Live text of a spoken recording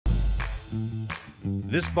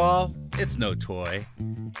This ball, it's no toy.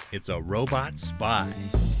 It's a robot spy.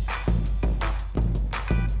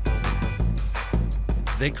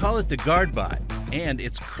 They call it the GuardBot, and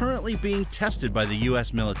it's currently being tested by the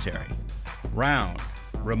U.S. military. Round,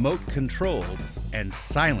 remote-controlled, and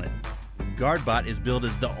silent, GuardBot is billed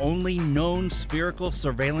as the only known spherical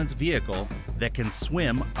surveillance vehicle that can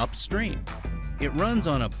swim upstream. It runs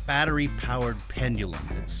on a battery-powered pendulum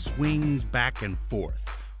that swings back and forth,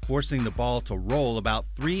 forcing the ball to roll about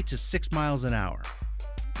 3 to 6 miles an hour.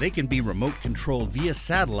 They can be remote-controlled via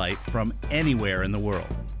satellite from anywhere in the world.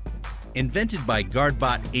 Invented by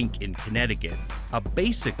GuardBot Inc. in Connecticut, a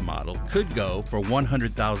basic model could go for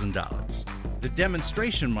 $100,000. The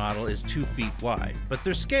demonstration model is 2 feet wide, but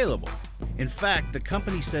they're scalable. In fact, the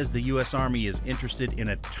company says the U.S. Army is interested in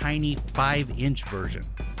a tiny 5-inch version.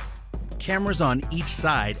 Cameras on each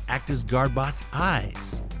side act as GuardBot's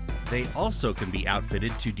eyes. They also can be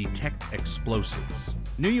outfitted to detect explosives.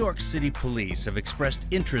 New York City police have expressed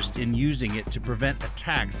interest in using it to prevent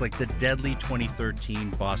attacks like the deadly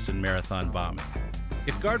 2013 Boston Marathon bombing.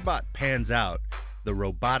 If GuardBot pans out, the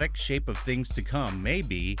robotic shape of things to come may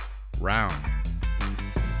be round.